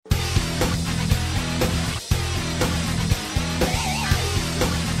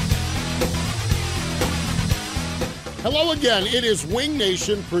Hello again. It is Wing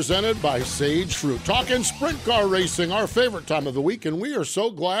Nation presented by Sage Fruit. Talking sprint car racing, our favorite time of the week, and we are so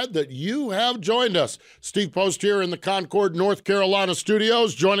glad that you have joined us. Steve Post here in the Concord, North Carolina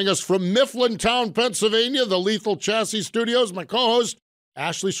studios, joining us from Mifflintown, Pennsylvania, the Lethal Chassis Studios. My co-host,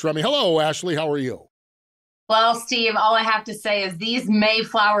 Ashley Stremme. Hello, Ashley. How are you? Well, Steve, all I have to say is these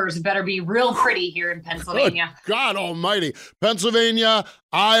Mayflowers better be real pretty here in Pennsylvania. Good God almighty. Pennsylvania,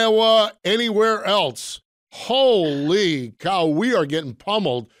 Iowa, anywhere else. Holy cow, we are getting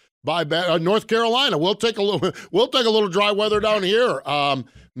pummeled by North Carolina. We'll take a little dry weather down here.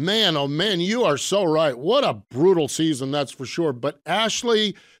 Man, oh man, you are so right. What a brutal season, that's for sure. But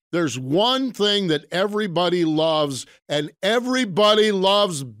Ashley, there's one thing that everybody loves, and everybody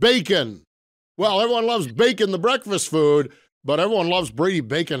loves bacon. Well, everyone loves bacon, the breakfast food, but everyone loves Brady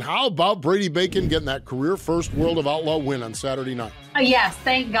Bacon. How about Brady Bacon getting that career first World of Outlaw win on Saturday night? Yes,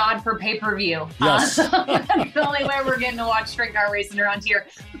 thank God for pay-per-view. Yes. That's the only way we're getting to watch sprint car racing around here.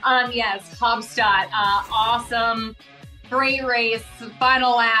 Yes, Hobstadt, awesome, great race,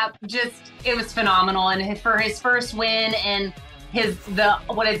 final lap, it was phenomenal. And for his first win and the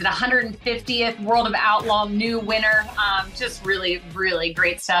 150th World of Outlaw new winner, just really, really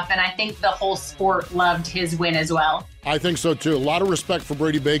great stuff. And I think the whole sport loved his win as well. I think so, too. A lot of respect for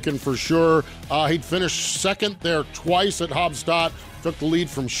Brady Bacon, for sure. He'd finished second there twice at Hobstadt, took the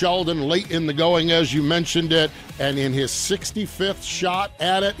lead from Sheldon late in the going, as you mentioned it, and in his 65th shot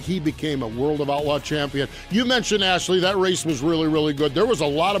at it, he became a World of Outlaw champion. You mentioned, Ashley, that race was really, really good. There was a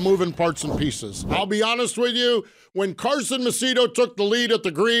lot of moving parts and pieces. I'll be honest with you, when Carson Macedo took the lead at the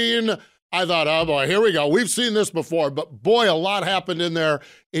green, I thought, oh boy, here we go. We've seen this before, but boy, a lot happened in there,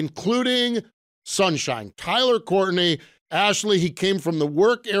 including sunshine. Tyler Courtney, Ashley, he came from the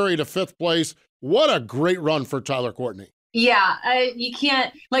work area to fifth place. What a great run for Tyler Courtney. Yeah, you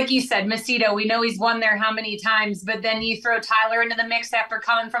can't, like you said, Macedo, we know he's won there how many times, but then you throw Tyler into the mix after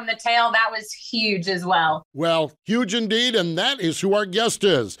coming from the tail. That was huge as well. Well, huge indeed, and that is who our guest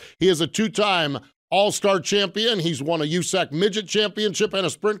is. He is a two-time All-Star champion. He's won a USAC Midget Championship and a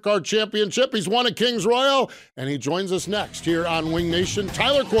Sprint Car Championship. He's won a Kings Royal, and he joins us next here on Wing Nation.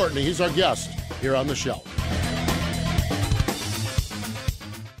 Tyler Courtney, he's our guest here on the show.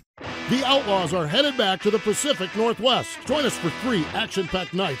 The Outlaws are headed back to the Pacific Northwest. Join us for 3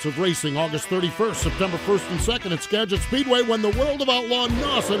 action-packed nights of racing August 31st, September 1st and 2nd at Skagit Speedway when the World of Outlaw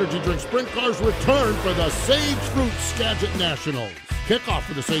NOS Energy Drink Sprint Cars return for the Sage Fruit Skagit Nationals. Kickoff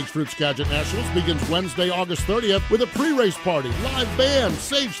for the Sage Fruit Skagit Nationals begins Wednesday, August 30th with a pre-race party, live band,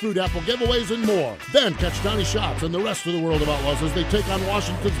 Sage Fruit apple giveaways, and more. Then catch Donnie Schatz and the rest of the World of Outlaws as they take on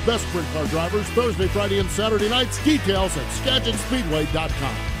Washington's best sprint car drivers Thursday, Friday, and Saturday nights. Details at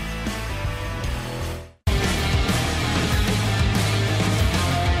SkagitSpeedway.com.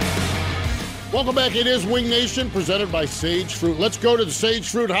 Welcome back. It is Wing Nation presented by Sage Fruit. Let's go to the Sage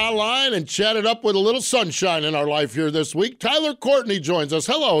Fruit hotline and chat it up with a little sunshine in our life here this week. Tyler Courtney joins us.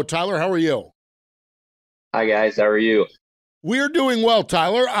 Hello, Tyler. How are you? Hi, guys. How are you? We're doing well,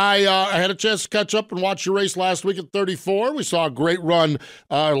 Tyler. I had a chance to catch up and watch your race last week at 34. We saw a great run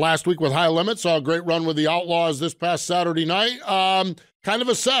last week with High Limit. Saw a great run with the Outlaws this past Saturday night. Kind of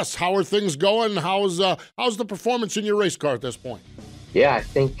assess, how are things going? How's the performance in your race car at this point? Yeah, I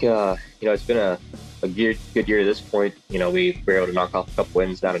think, it's been a good year to this point. We were able to knock off a couple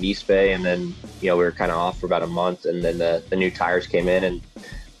wins down at East Bay, and then, we were kind of off for about a month, and then the new tires came in, and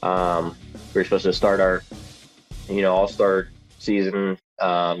we were supposed to start our, all-star season,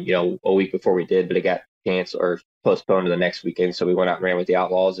 a week before we did, but it got canceled or postponed to the next weekend, so we went out and ran with the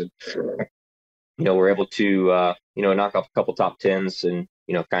Outlaws, and, we're able to, knock off a couple top 10s and,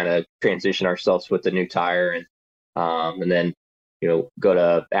 kind of transition ourselves with the new tire, and then, go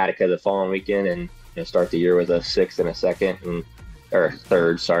to Attica the following weekend and start the year with a 6th and a 2nd or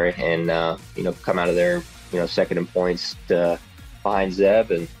 3rd, sorry, and come out of there, second in points behind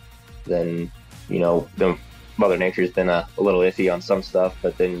Zeb, and then the Mother Nature's been a little iffy on some stuff,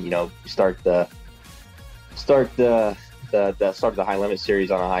 but then start the High Limit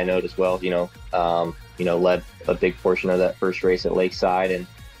series on a high note as well. Led a big portion of that first race at Lakeside, and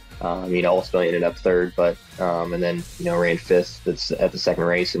ultimately ended up 3rd, but and then ran 5th at the second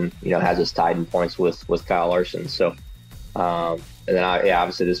race, and has us tied in points with Kyle Larson. So and then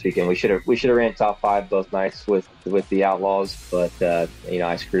obviously this weekend we should have ran top 5 both nights with the Outlaws, but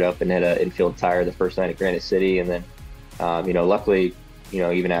I screwed up and hit an infield tire the first night at Granite City, and then luckily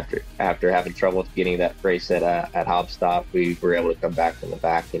even after having trouble getting that race at Hobstadt, we were able to come back from the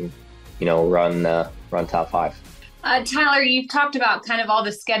back and run top 5. Tyler, you've talked about kind of all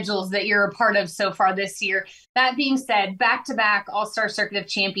the schedules that you're a part of so far this year. That being said, back-to-back All-Star Circuit of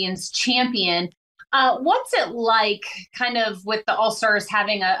Champions champion. What's it like kind of with the All-Stars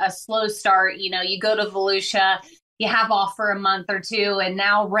having a slow start? You know, you go to Volusia, you have off for a month or two, and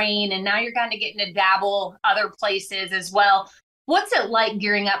now rain, and now you're kind of getting to dabble other places as well. What's it like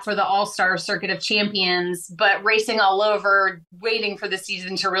gearing up for the All-Star Circuit of Champions, but racing all over, waiting for the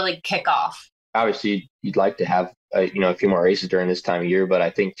season to really kick off? Obviously, you'd like to have a few more races during this time of year, but I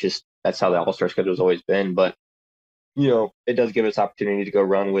think just that's how the All Star schedule has always been. But it does give us opportunity to go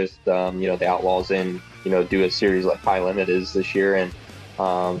run with the Outlaws and do a series like High Limit is this year, and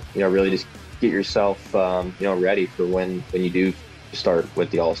really just get yourself ready for when you do start with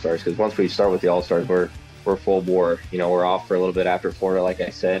the All Stars. Because once we start with the All Stars, we're full bore. We're off for a little bit after Florida, like I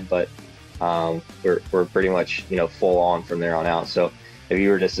said, but we're pretty much full on from there on out. So if you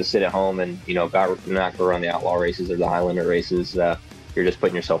were just to sit at home and not go run the outlaw races or the high limit races, you're just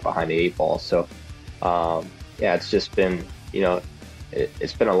putting yourself behind the eight ball. So yeah, it's just been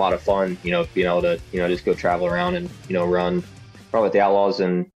it's been a lot of fun being able to just go travel around and run with the outlaws.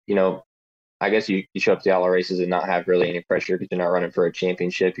 And I guess you show up to the outlaw races and not have really any pressure because you're not running for a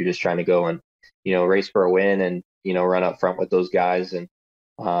championship. You're just trying to go and race for a win and run up front with those guys. And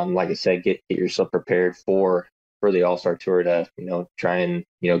like I said, get yourself prepared for the All-Star Tour to try and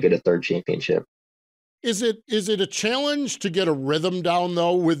get a third championship. Is it a challenge to get a rhythm down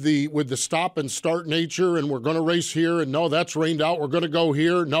though with the stop and start nature, and we're going to race here, and no, that's rained out, we're going to go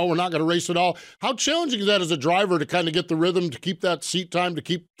here, no, we're not going to race at all? How challenging is that as a driver to kind of get the rhythm, to keep that seat time, to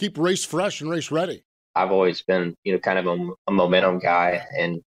keep race fresh and race ready? I've always been kind of a momentum guy,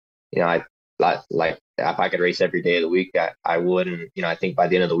 and I like if I could race every day of the week, I would. And I think by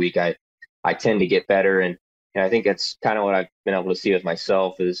the end of the week I tend to get better. And I think that's kind of what I've been able to see with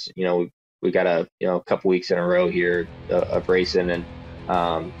myself is, we got a couple weeks in a row here of racing and,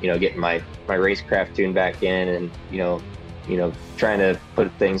 getting my racecraft tuned back in and, trying to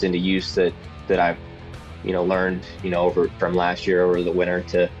put things into use that I've, learned, over from last year over the winter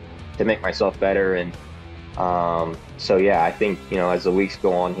to make myself better. And, so yeah, I think, as the weeks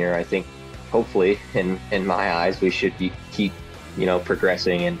go on here, I think hopefully in my eyes, we should keep,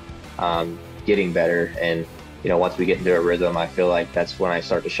 progressing and, getting better. And, once we get into a rhythm, I feel like that's when I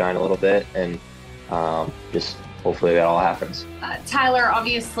start to shine a little bit, and just hopefully that all happens. Tyler,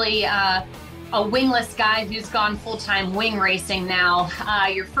 obviously a wingless guy who's gone full-time wing racing now.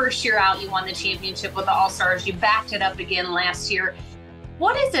 Your first year out, you won the championship with the All-Stars. You backed it up again last year.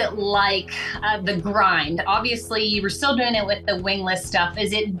 What is it like, the grind? Obviously, you were still doing it with the wingless stuff.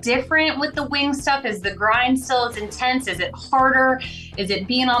 Is it different with the wing stuff? Is the grind still as intense? Is it harder? Is it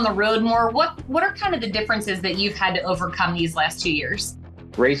being on the road more? What are kind of the differences that you've had to overcome these last 2 years?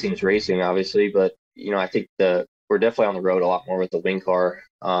 Racing's racing, obviously, but, I think we're definitely on the road a lot more with the wing car.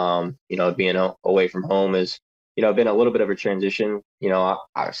 Being away from home is, been a little bit of a transition.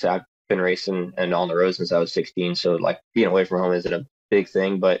 Obviously, I've been racing and on the road since I was 16, so like being away from home isn't a big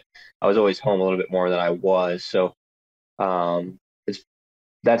thing, but I was always home a little bit more than I was. So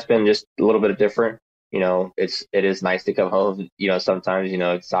that's been just a little bit of different. It is nice to come home. Sometimes,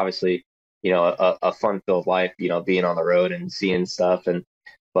 it's obviously, a fun-filled life, being on the road and seeing stuff.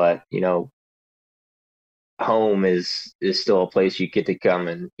 But home is still a place you get to come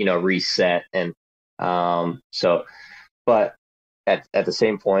and, reset. And but at the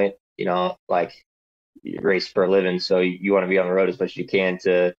same point, like, you race for a living, so you want to be on the road as much as you can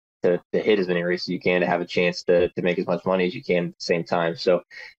to hit as many races as you can, to have a chance to make as much money as you can at the same time. So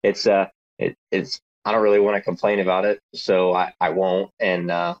it's I don't really want to complain about it, so I won't. And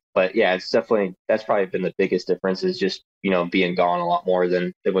but yeah, it's definitely, that's probably been the biggest difference, is just being gone a lot more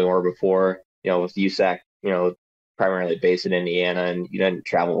than we were before. With USAC, primarily based in Indiana, and you didn't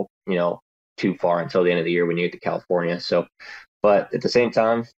travel too far until the end of the year when you get to California. So, but at the same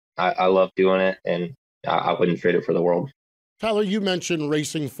time, I love doing it, and I wouldn't trade it for the world. Tyler, you mentioned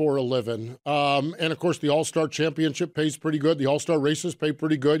racing for a living. And of course, the All-Star Championship pays pretty good. The All-Star races pay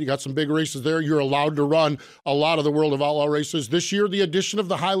pretty good. You got some big races there. You're allowed to run a lot of the World of Outlaw races. This year, the addition of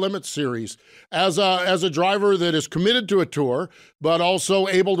the High Limit Series. As a driver that is committed to a tour, but also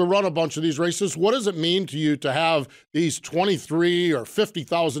able to run a bunch of these races, what does it mean to you to have these $23,000 or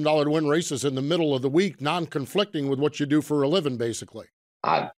 $50,000 to win races in the middle of the week, non-conflicting with what you do for a living, basically?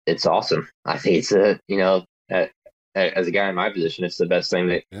 It's awesome. I think it's as a guy in my position, it's the best thing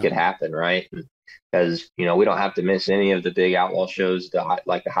that could happen, right? Because we don't have to miss any of the big outlaw shows, the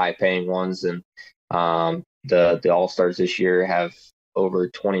high paying ones, and the All Stars this year have over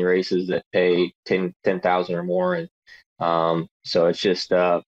 20 races that pay 10,000 or more, and so it's just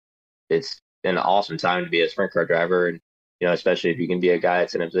it's an awesome time to be a sprint car driver, and especially if you can be a guy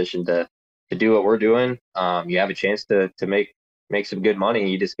that's in a position to do what we're doing. You have a chance to make some good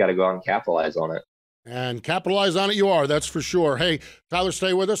money. You just got to go out and capitalize on it. And capitalize on it you are, that's for sure. Hey, Tyler,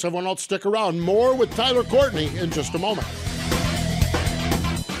 stay with us. Everyone else stick around. More with Tyler Courtney in just a moment.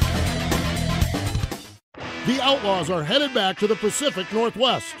 The Outlaws are headed back to the Pacific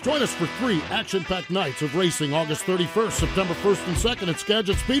Northwest. Join us for 3 action-packed nights of racing August 31st, September 1st and 2nd at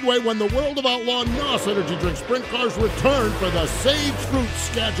Skagit Speedway when the World of Outlaw NOS Energy Drink Sprint Cars return for the Sage Fruit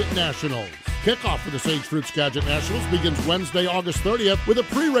Skagit Nationals. Kickoff for the Sage Fruit Skagit Nationals begins Wednesday, August 30th with a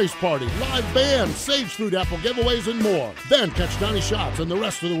pre-race party, live band, Sage Fruit apple giveaways, and more. Then catch Donnie Schatz and the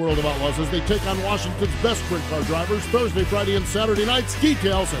rest of the World of Outlaws as they take on Washington's best sprint car drivers Thursday, Friday, and Saturday nights.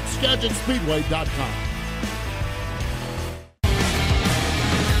 Details at SkagitSpeedway.com.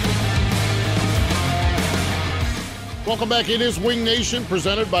 Welcome back. It is Wing Nation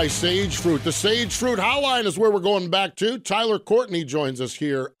presented by Sage Fruit. The Sage Fruit Hotline is where we're going back to. Tyler Courtney joins us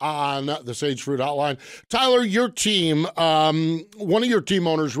here on the Sage Fruit Hotline. Tyler, your team, one of your team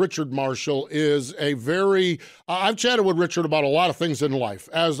owners, Richard Marshall, is a very, I've chatted with Richard about a lot of things in life,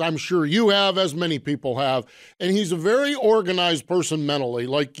 as I'm sure you have, as many people have, and he's a very organized person mentally.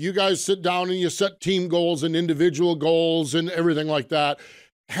 Like, you guys sit down and you set team goals and individual goals and everything like that.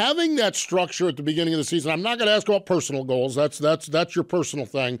 Having that structure at the beginning of the season, I'm not going to ask about personal goals. That's your personal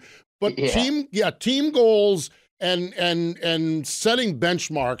thing. But team goals and setting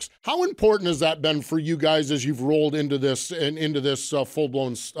benchmarks. How important has that been for you guys as you've rolled into this full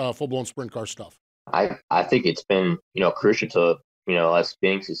blown sprint car stuff? I think it's been crucial to us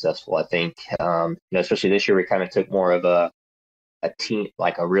being successful. I think especially this year we kind of took more of a team,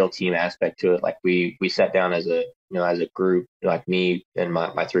 like a real team aspect to it. Like we sat down as a group, like me and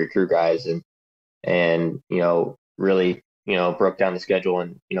my 3 crew guys, and really broke down the schedule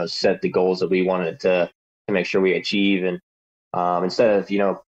and set the goals that we wanted to make sure we achieve. And instead of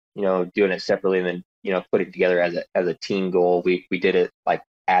doing it separately and then putting it together as a team goal, we did it like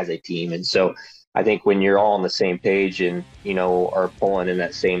as a team. And so I think when you're all on the same page and are pulling in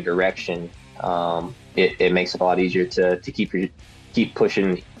that same direction, it makes it a lot easier to keep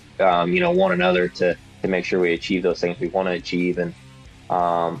pushing one another to make sure we achieve those things we want to achieve. And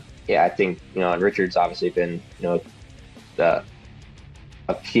I think and Richard's obviously been a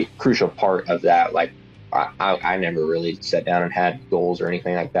crucial part of that. Like I never really sat down and had goals or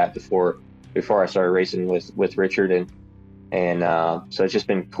anything like that before I started racing with Richard, and so it's just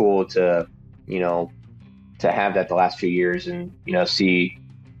been cool to have that the last few years and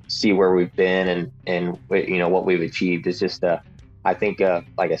see where we've been and what we've achieved. It's just I think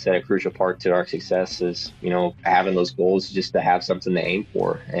like I said, a crucial part to our success is having those goals, just to have something to aim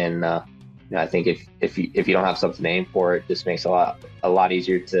for. And I think if you don't have something to aim for, it just makes a lot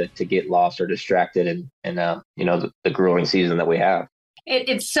easier to get lost or distracted in the grueling season that we have.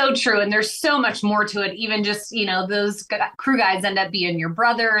 It's so true, and there's so much more to it. Even just those crew guys end up being your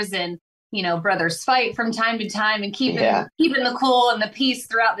brothers, and brothers fight from time to time, and keeping the cool and the peace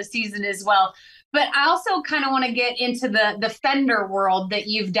throughout the season as well. But I also kind of want to get into the fender world that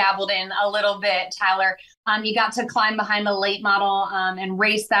you've dabbled in a little bit, Tyler. You got to climb behind the late model and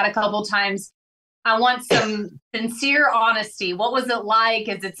race that a couple times. I want some sincere honesty. What was it like?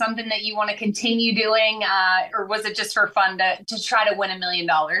 Is it something that you want to continue doing, or was it just for fun to try to win $1 million?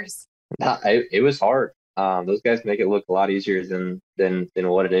 No, it was hard. Those guys make it look a lot easier than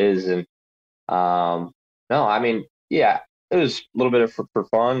what it is. And no, I mean, yeah, it was a little bit of for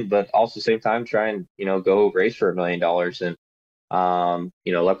fun, but also same time try and go race for $1 million. And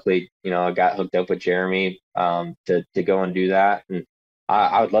luckily I got hooked up with Jeremy to go and do that, and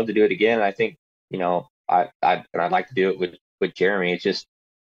I would love to do it again. I think I'd like to do it with Jeremy. It's just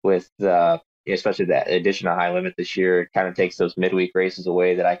with especially that addition of high limit this year, it kind of takes those midweek races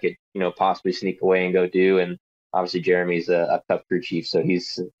away that I could possibly sneak away and go do. And obviously Jeremy's a Cup crew chief, so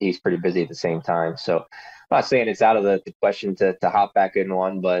he's pretty busy at the same time. So I'm not saying it's out of the question to hop back in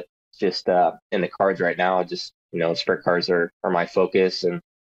one, but just in the cards right now, just sprint cars are my focus. And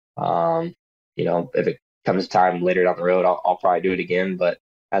if it comes time later down the road, I'll probably do it again. But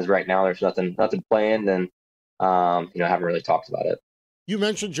as of right now, there's nothing planned, and haven't really talked about it. You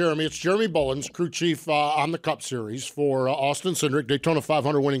mentioned Jeremy. It's Jeremy Bullins, crew chief on the Cup Series for Austin Cindric, Daytona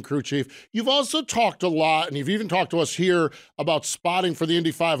 500 winning crew chief. You've also talked a lot, and you've even talked to us here about spotting for the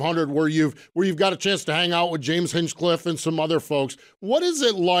Indy 500, where you've got a chance to hang out with James Hinchcliffe and some other folks. What is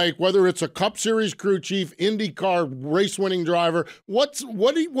it like, whether it's a Cup Series crew chief, IndyCar race winning driver? What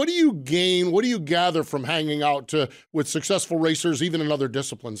do you gain? What do you gather from hanging out with successful racers, even in other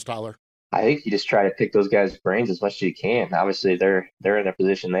disciplines, Tyler? I think you just try to pick those guys' brains as much as you can. Obviously, they're in a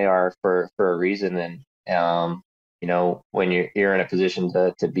position they are for a reason, and when you're in a position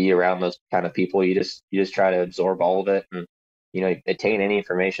to be around those kind of people, you just try to absorb all of it and attain any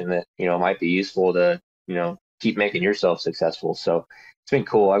information that, might be useful to, keep making yourself successful. So it's been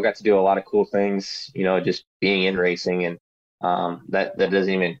cool. I've got to do a lot of cool things, just being in racing, and that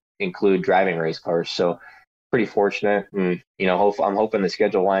doesn't even include driving race cars. So pretty fortunate, and I'm hoping the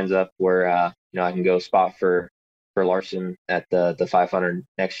schedule lines up where I can go spot for Larson at the 500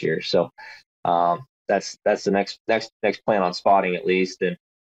 next year. So that's the next plan on spotting, at least, and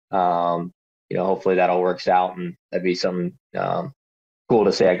hopefully that all works out, and that'd be something cool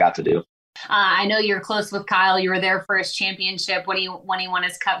to say I got to do. I know you're close with Kyle. You were there for his championship when he won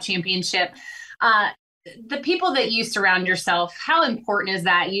his Cup championship. The people that you surround yourself, how important is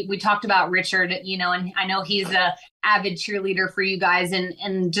that? We talked about Richard, and I know he's a avid cheerleader for you guys,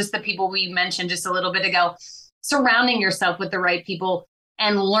 and just the people we mentioned just a little bit ago, surrounding yourself with the right people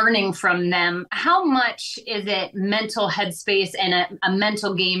and learning from them. How much is it mental headspace and a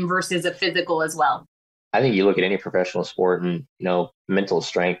mental game versus a physical as well? I think you look at any professional sport, and, mental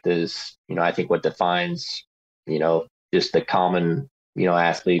strength is, I think what defines, just the common,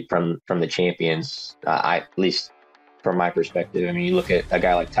 athlete from the champions, at least from my perspective. I mean, you look at a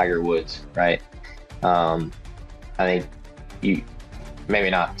guy like Tiger Woods, right? I think maybe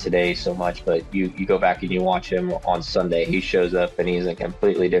not today so much, but you go back and you watch him on Sunday, he shows up and he's in a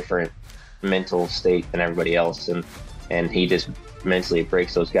completely different mental state than everybody else. And he just mentally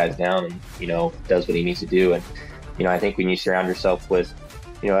breaks those guys down and, does what he needs to do. And, I think when you surround yourself with,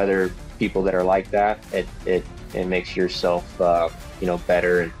 other people that are like that, it makes yourself,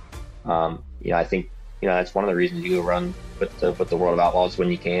 better. And, I think, that's one of the reasons you go run with the World of Outlaws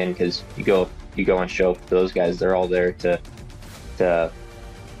when you can, because you go and show those guys, they're all there to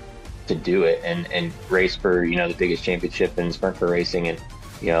do it and race for, the biggest championship in sprint car racing. And,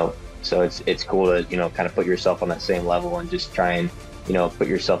 so it's cool to, kind of put yourself on that same level and just try and, put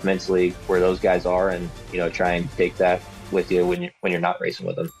yourself mentally where those guys are, and, try and take that with you when you're not racing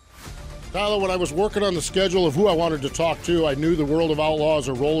with them. Tyler, when I was working on the schedule of who I wanted to talk to, I knew the World of Outlaws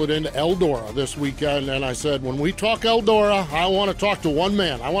are rolling into Eldora this weekend, and I said, when we talk Eldora, I want to talk to one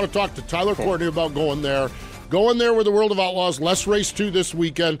man. I want to talk to Tyler Courtney about going there with the World of Outlaws. Let's race 2 this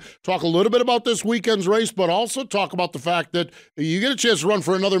weekend. Talk a little bit about this weekend's race, but also talk about the fact that you get a chance to run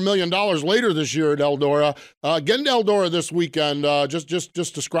for another $1 million later this year at Eldora. Getting to Eldora this weekend, just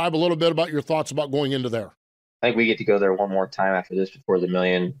describe a little bit about your thoughts about going into there. I think we get to go there one more time after this before the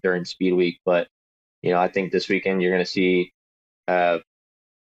million during Speed Week. But, I think this weekend you're going to see a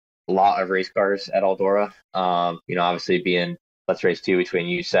lot of race cars at Eldora. Obviously being Let's Race 2 between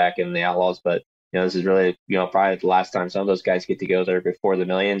USAC and the Outlaws, but this is really, probably the last time some of those guys get to go there before the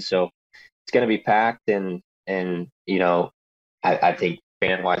million. So it's going to be packed, and I think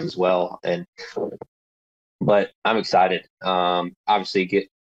fan-wise as well. But I'm excited. Obviously,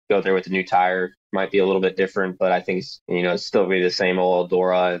 go there with the new tire might be a little bit different, but I think it's still be the same old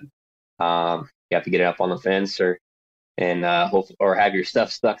Eldora. And you have to get it up on the fence or have your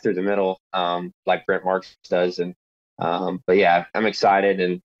stuff stuck through the middle, like Brent Marks does. And but yeah, I'm excited,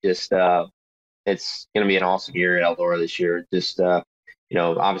 and just it's going to be an awesome year at Eldora this year. Just,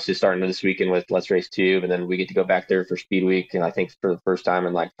 obviously starting this weekend with Let's Race 2, and then we get to go back there for Speed Week. And I think for the first time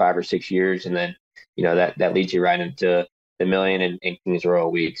in like 5 or 6 years. And then, that leads you right into the million and Kings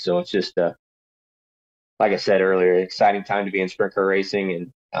Royal Week. So it's just, like I said earlier, exciting time to be in sprint car racing,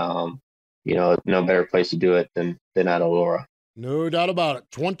 and, no better place to do it than at Eldora. No doubt about it.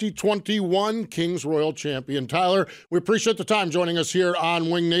 2021 Kings Royal champion. Tyler, we appreciate the time joining us here on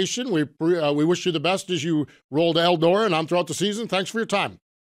Wing Nation. We wish you the best as you roll to Eldora and on throughout the season. Thanks for your time.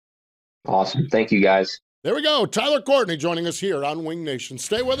 Awesome. Thank you, guys. There we go. Tyler Courtney joining us here on Wing Nation.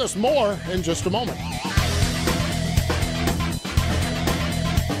 Stay with us. More in just a moment.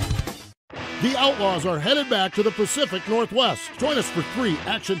 The Outlaws are headed back to the Pacific Northwest. Join us for 3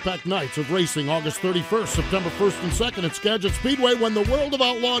 action-packed nights of racing August 31st, September 1st and 2nd at Skagit Speedway, when the World of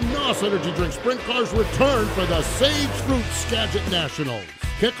Outlaw NOS Energy Drink Sprint Cars return for the Sage Fruit Skagit Nationals.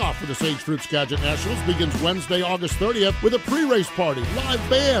 Kickoff for the Sage Fruit Skagit Nationals begins Wednesday, August 30th with a pre-race party, live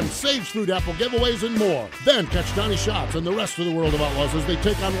band, Sage Fruit apple giveaways, and more. Then catch Donnie Schatz and the rest of the World of Outlaws as they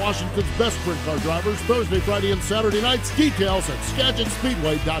take on Washington's best sprint car drivers Thursday, Friday, and Saturday nights. Details at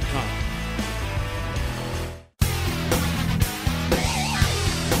SkagitSpeedway.com.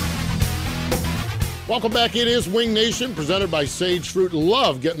 Welcome back. It is Wing Nation, presented by Sage Fruit.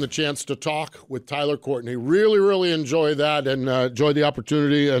 Love getting the chance to talk with Tyler Courtney. Really, really enjoy that, and enjoy the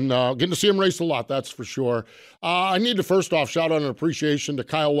opportunity, and getting to see him race a lot, that's for sure. I need to first off shout out an appreciation to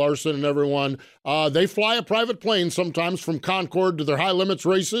Kyle Larson and everyone. They fly a private plane sometimes from Concord to their high limits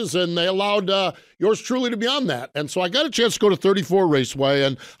races, and they allowed yours truly to be on that. And so I got a chance to go to 34 Raceway,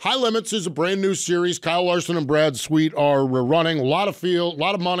 and High Limits is a brand new series. Kyle Larson and Brad Sweet are running a lot of field, a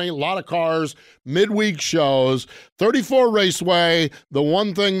lot of money, a lot of cars, midweek shows. 34 Raceway. The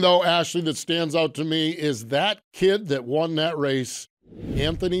one thing, though, Ashley, that stands out to me is that kid that won that race,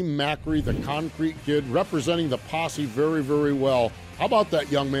 Anthony Macri, the concrete kid, representing the posse very, very well. How about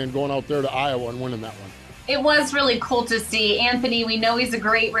that young man going out there to Iowa and winning that one? It was really cool to see. Anthony, we know he's a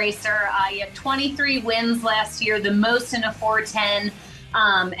great racer. He had 23 wins last year, the most in a 410,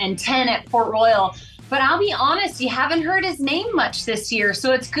 and 10 at Port Royal. But I'll be honest, you haven't heard his name much this year,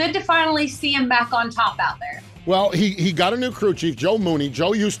 so it's good to finally see him back on top out there. Well, he got a new crew chief, Joe Mooney.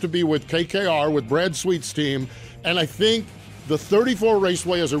 Joe used to be with KKR, with Brad Sweet's team, and I think the 34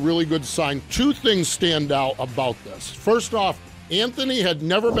 Raceway is a really good sign. Two things stand out about this. First off, Anthony had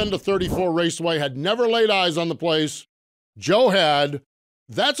never been to 34 Raceway, had never laid eyes on the place. Joe had.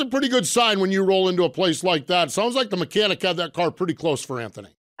 That's a pretty good sign when you roll into a place like that. Sounds like the mechanic had that car pretty close for Anthony.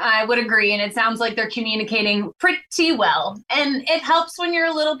 I would agree, and it sounds like they're communicating pretty well. And it helps when you're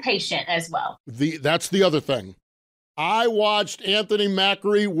a little patient as well. That's the other thing. I watched Anthony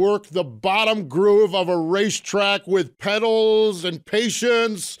Macri work the bottom groove of a racetrack with pedals and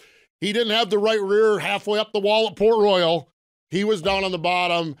patience. He didn't have the right rear halfway up the wall at Port Royal. He was down on the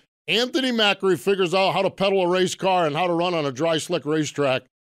bottom. Anthony Macri figures out how to pedal a race car and how to run on a dry, slick racetrack.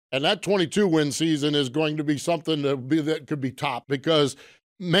 And that 22-win season is going to be something that could be top because,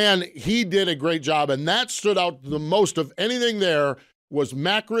 man, he did a great job. And that stood out the most of anything there was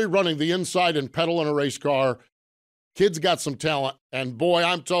Macri running the inside and pedaling a race car. Kid's got some talent. And, boy,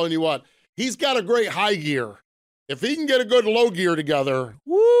 I'm telling you what, he's got a great high gear. If he can get a good low gear together,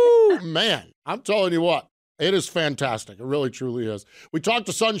 woo, man, I'm telling you what. It is fantastic. It really, truly is. We talked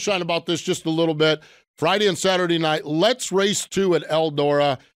to Sunshine about this just a little bit. Friday and Saturday night, let's race 2 at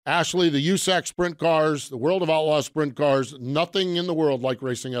Eldora. Ashley, the USAC sprint cars, the World of Outlaws sprint cars, nothing in the world like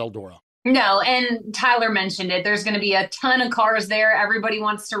racing at Eldora. No, and Tyler mentioned it. There's going to be a ton of cars there. Everybody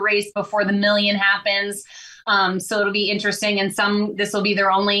wants to race before the million happens. So it'll be interesting. And this will be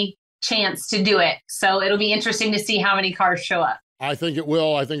their only chance to do it. So it'll be interesting to see how many cars show up. I think it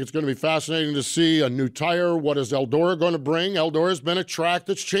will. I think it's going to be fascinating to see a new tire. What is Eldora going to bring? Eldora's been a track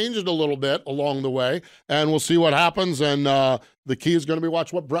that's changed a little bit along the way, and we'll see what happens. And the key is going to be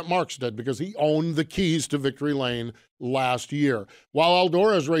watch what Brett Marks did because he owned the keys to Victory Lane last year. While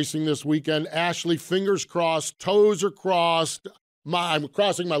Eldora is racing this weekend, Ashley, fingers crossed, toes are crossed. I'm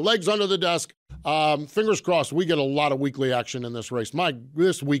crossing my legs under the desk. Fingers crossed, we get a lot of weekly action in this race.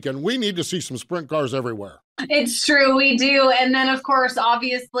 This weekend, we need to see some sprint cars everywhere. It's true, we do. And then, of course,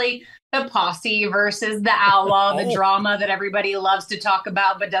 obviously, the posse versus the outlaw, the drama that everybody loves to talk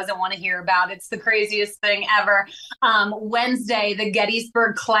about but doesn't want to hear about. It's the craziest thing ever. Wednesday, the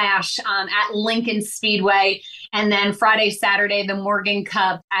Gettysburg Clash at Lincoln Speedway. And then Friday, Saturday, the Morgan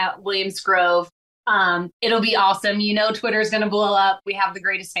Cup at Williams Grove. It'll be awesome. You know Twitter's going to blow up. We have the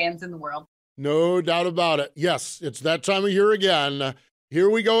greatest fans in the world. No doubt about it. Yes, it's that time of year again. Here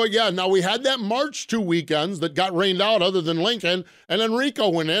we go again. Now, we had that March 2 weekends that got rained out other than Lincoln, and then Rico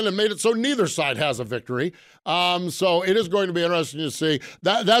went in and made it so neither side has a victory. So it is going to be interesting to see.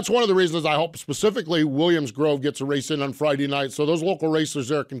 That's one of the reasons I hope specifically Williams Grove gets a race in on Friday night so those local racers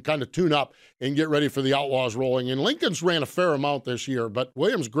there can kind of tune up and get ready for the Outlaws rolling. And Lincoln's ran a fair amount this year, but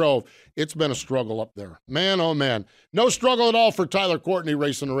Williams Grove, it's been a struggle up there. Man, oh man. No struggle at all for Tyler Courtney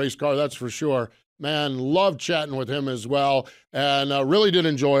racing a race car, that's for sure. Man, loved chatting with him as well, and really did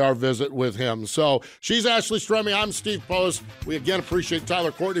enjoy our visit with him. So she's Ashley Stremme. I'm Steve Post. We again appreciate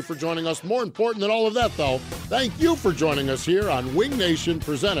Tyler Courtney for joining us. More important than all of that, though, thank you for joining us here on Wing Nation,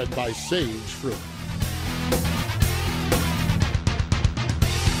 presented by Sage Fruit.